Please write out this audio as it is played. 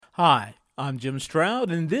Hi, I'm Jim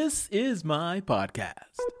Stroud, and this is my podcast.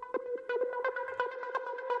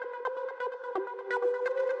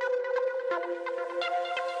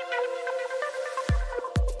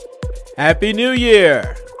 Happy New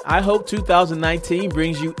Year! I hope 2019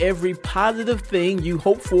 brings you every positive thing you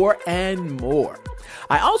hope for and more.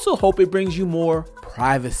 I also hope it brings you more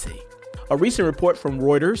privacy. A recent report from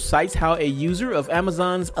Reuters cites how a user of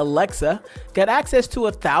Amazon's Alexa got access to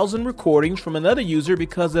 1,000 recordings from another user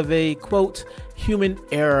because of a, quote, human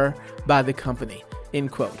error by the company,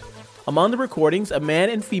 end quote. Among the recordings, a man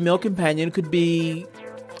and female companion could be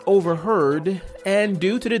overheard, and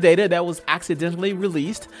due to the data that was accidentally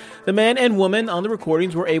released, the man and woman on the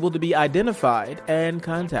recordings were able to be identified and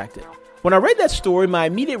contacted. When I read that story, my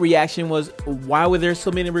immediate reaction was, why were there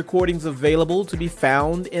so many recordings available to be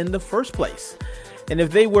found in the first place? And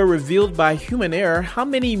if they were revealed by human error, how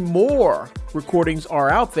many more recordings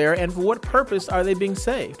are out there, and for what purpose are they being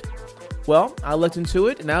saved? Well, I looked into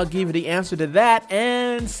it, and I'll give you the answer to that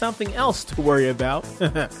and something else to worry about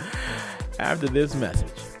after this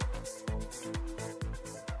message.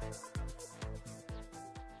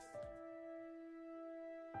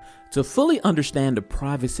 To fully understand the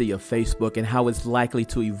privacy of Facebook and how it's likely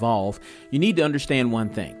to evolve, you need to understand one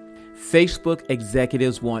thing. Facebook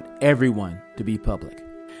executives want everyone to be public.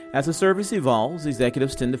 As the service evolves,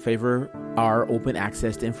 executives tend to favor our open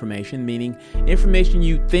access to information, meaning information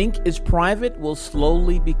you think is private will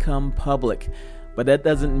slowly become public. But that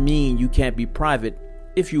doesn't mean you can't be private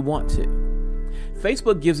if you want to.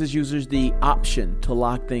 Facebook gives its users the option to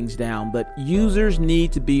lock things down, but users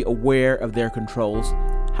need to be aware of their controls,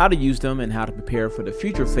 how to use them, and how to prepare for the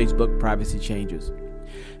future Facebook privacy changes.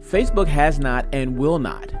 Facebook has not and will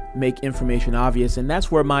not make information obvious, and that's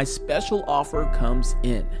where my special offer comes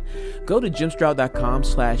in. Go to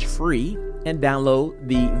jimstroud.com/free and download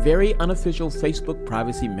the very unofficial Facebook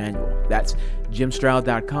privacy manual. That's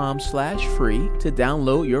jimstroud.com/free to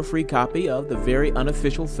download your free copy of the very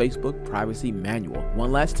unofficial Facebook privacy manual.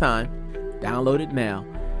 One last time, download it now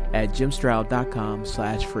at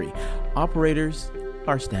jimstroud.com/free. Operators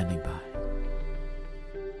are standing by.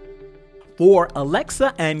 For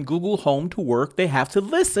Alexa and Google Home to work, they have to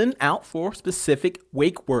listen out for specific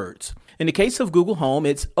wake words. In the case of Google Home,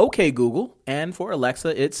 it's OK Google, and for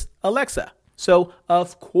Alexa, it's Alexa. So,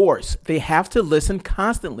 of course, they have to listen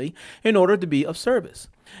constantly in order to be of service.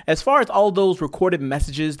 As far as all those recorded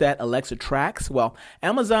messages that Alexa tracks, well,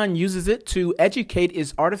 Amazon uses it to educate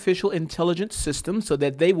its artificial intelligence system so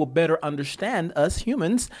that they will better understand us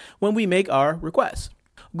humans when we make our requests.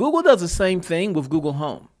 Google does the same thing with Google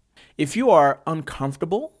Home. If you are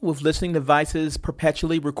uncomfortable with listening devices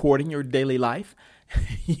perpetually recording your daily life,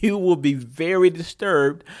 you will be very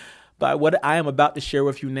disturbed by what I am about to share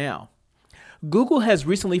with you now. Google has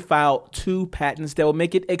recently filed 2 patents that will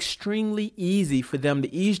make it extremely easy for them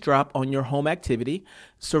to eavesdrop on your home activity,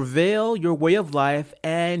 surveil your way of life,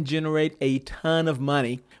 and generate a ton of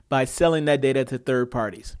money by selling that data to third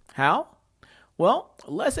parties. How? Well,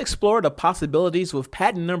 let's explore the possibilities with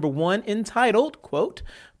patent number 1 entitled, quote,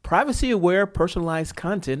 privacy-aware personalized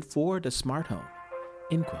content for the smart home,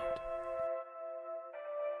 end quote.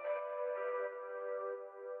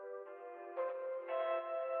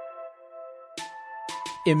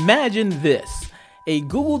 Imagine this. A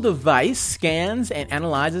Google device scans and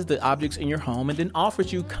analyzes the objects in your home and then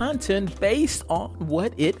offers you content based on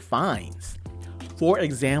what it finds. For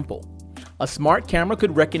example, a smart camera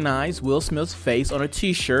could recognize Will Smith's face on a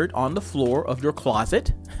t-shirt on the floor of your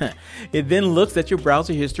closet. It then looks at your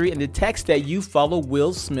browser history and detects that you follow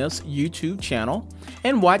Will Smith's YouTube channel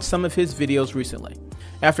and watched some of his videos recently.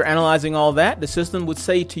 After analyzing all that, the system would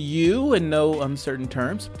say to you in no uncertain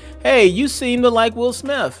terms, "Hey, you seem to like Will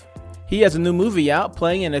Smith. He has a new movie out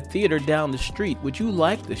playing in a theater down the street. Would you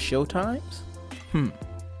like the showtimes?"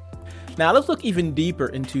 Now let's look even deeper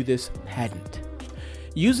into this patent.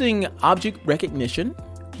 Using object recognition,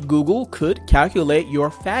 Google could calculate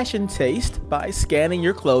your fashion taste by scanning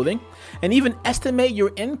your clothing and even estimate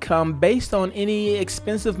your income based on any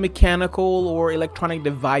expensive mechanical or electronic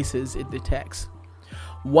devices it detects.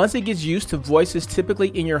 Once it gets used to voices typically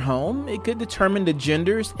in your home, it could determine the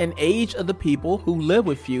genders and age of the people who live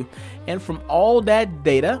with you. And from all that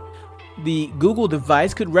data, the Google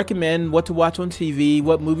device could recommend what to watch on TV,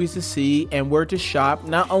 what movies to see, and where to shop,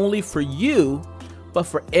 not only for you, but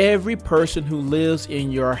for every person who lives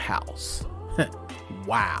in your house.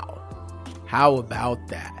 Wow. How about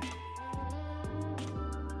that?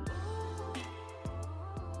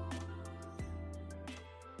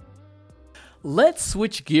 Let's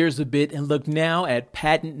switch gears a bit and look now at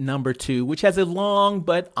patent number 2, which has a long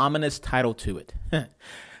but ominous title to it.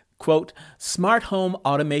 quote, smart home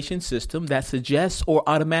automation system that suggests or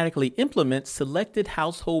automatically implements selected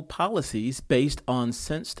household policies based on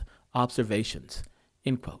sensed observations,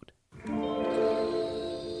 end quote.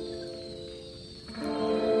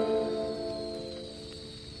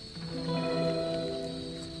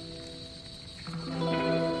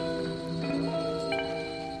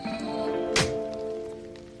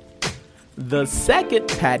 The second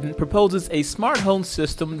patent proposes a smart home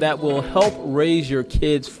system that will help raise your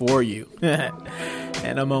kids for you.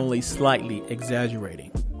 And I'm only slightly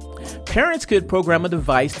exaggerating. Parents could program a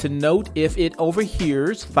device to note if it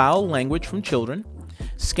overhears foul language from children,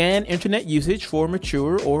 scan internet usage for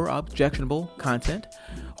mature or objectionable content,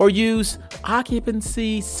 or use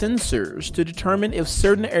occupancy sensors to determine if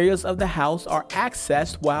certain areas of the house are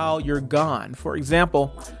accessed while you're gone. For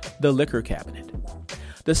example, the liquor cabinet.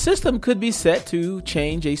 The system could be set to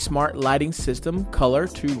change a smart lighting system color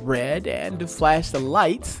to red and to flash the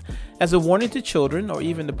lights as a warning to children, or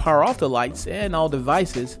even to power off the lights and all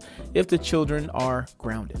devices if the children are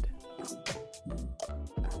grounded.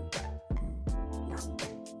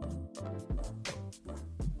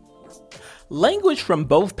 Language from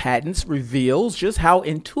both patents reveals just how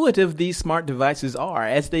intuitive these smart devices are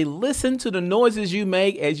as they listen to the noises you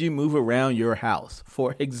make as you move around your house.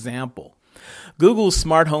 For example, Google's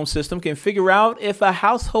smart home system can figure out if a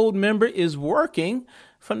household member is working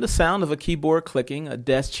from the sound of a keyboard clicking, a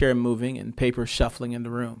desk chair moving, and paper shuffling in the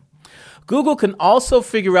room. Google can also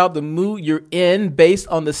figure out the mood you're in based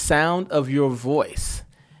on the sound of your voice.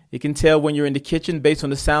 It can tell when you're in the kitchen based on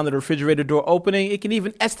the sound of the refrigerator door opening. It can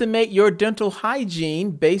even estimate your dental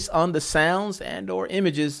hygiene based on the sounds and or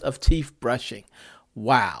images of teeth brushing.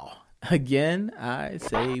 Wow. Again, I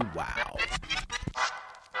say wow.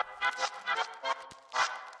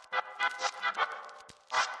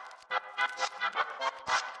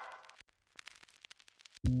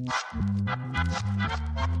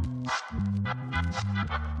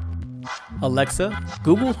 Alexa,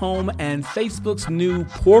 Google Home, and Facebook's new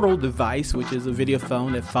Portal device, which is a video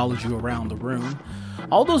phone that follows you around the room.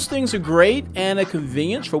 All those things are great and a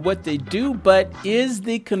convenience for what they do, but is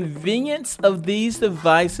the convenience of these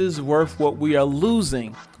devices worth what we are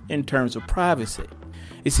losing in terms of privacy?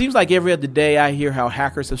 It seems like every other day I hear how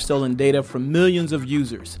hackers have stolen data from millions of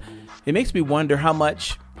users. It makes me wonder how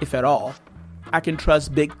much, if at all, I can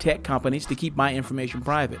trust big tech companies to keep my information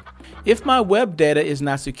private. If my web data is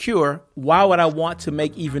not secure, why would I want to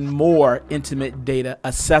make even more intimate data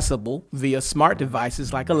accessible via smart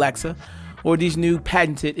devices like Alexa or these new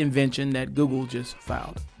patented invention that Google just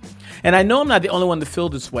filed? And I know I'm not the only one to feel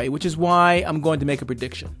this way, which is why I'm going to make a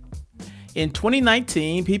prediction. In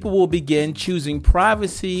 2019, people will begin choosing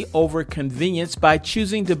privacy over convenience by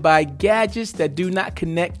choosing to buy gadgets that do not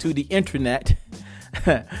connect to the internet,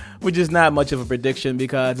 which is not much of a prediction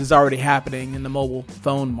because it's already happening in the mobile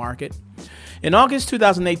phone market. In August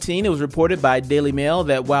 2018, it was reported by Daily Mail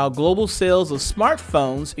that while global sales of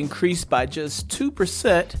smartphones increased by just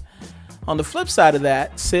 2%, on the flip side of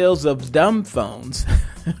that, sales of dumb phones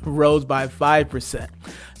rose by 5%.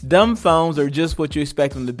 Dumb phones are just what you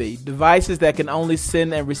expect them to be. Devices that can only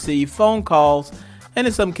send and receive phone calls, and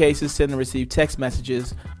in some cases send and receive text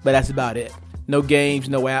messages, but that's about it. No games,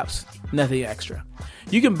 no apps, nothing extra.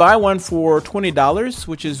 You can buy one for $20,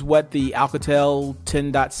 which is what the Alcatel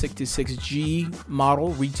 10.66G model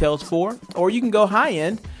retails for, or you can go high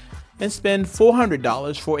end and spend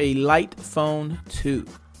 $400 for a light phone 2.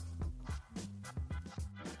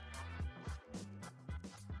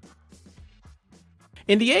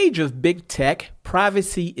 In the age of big tech,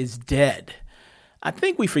 privacy is dead. I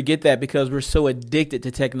think we forget that because we're so addicted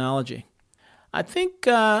to technology. I think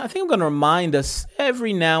I'm going to remind us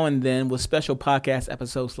every now and then with special podcast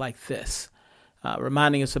episodes like this,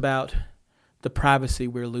 reminding us about the privacy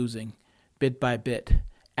we're losing bit by bit,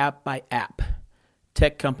 app by app,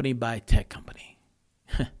 tech company by tech company.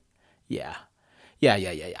 Yeah.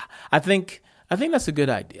 I think that's a good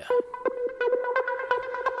idea.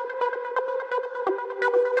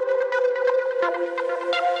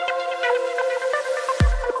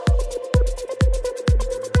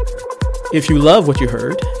 If you love what you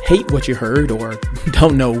heard, hate what you heard, or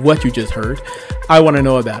don't know what you just heard, I want to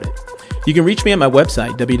know about it. You can reach me at my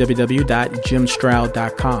website,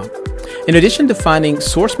 www.jimstroud.com. In addition to finding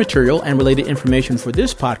source material and related information for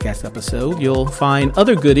this podcast episode, you'll find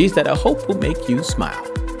other goodies that I hope will make you smile.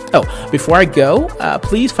 Oh, before I go,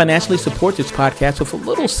 please financially support this podcast with a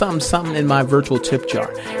little something in my virtual tip jar.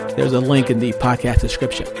 There's a link in the podcast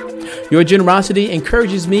description. Your generosity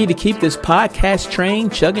encourages me to keep this podcast train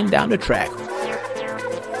chugging down the track.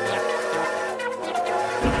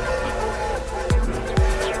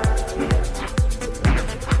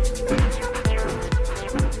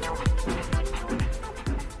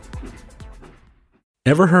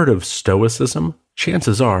 Ever heard of Stoicism?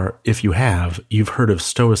 Chances are, if you have, you've heard of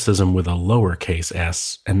Stoicism with a lowercase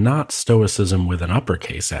s and not Stoicism with an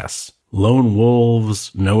uppercase S. Lone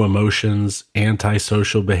wolves, no emotions,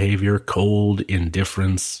 antisocial behavior, cold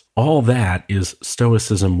indifference. All that is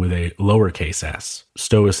Stoicism with a lowercase s.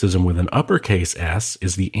 Stoicism with an uppercase S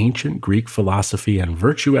is the ancient Greek philosophy and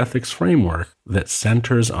virtue ethics framework that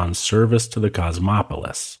centers on service to the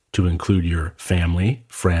cosmopolis, to include your family,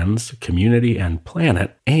 friends, community, and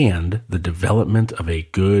planet, and the development of a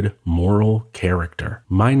good moral character.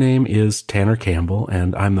 My name is Tanner Campbell,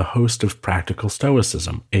 and I'm the host of Practical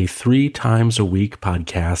Stoicism, a 3 times a week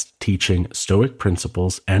podcast teaching Stoic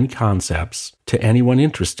principles and concepts to anyone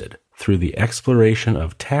interested through the exploration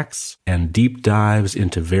of texts and deep dives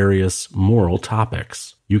into various moral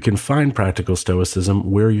topics. You can find Practical Stoicism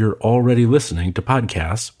where you're already listening to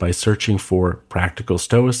podcasts by searching for Practical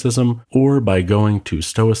Stoicism or by going to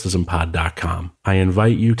stoicismpod.com. I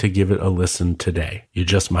invite you to give it a listen today. You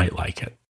just might like it.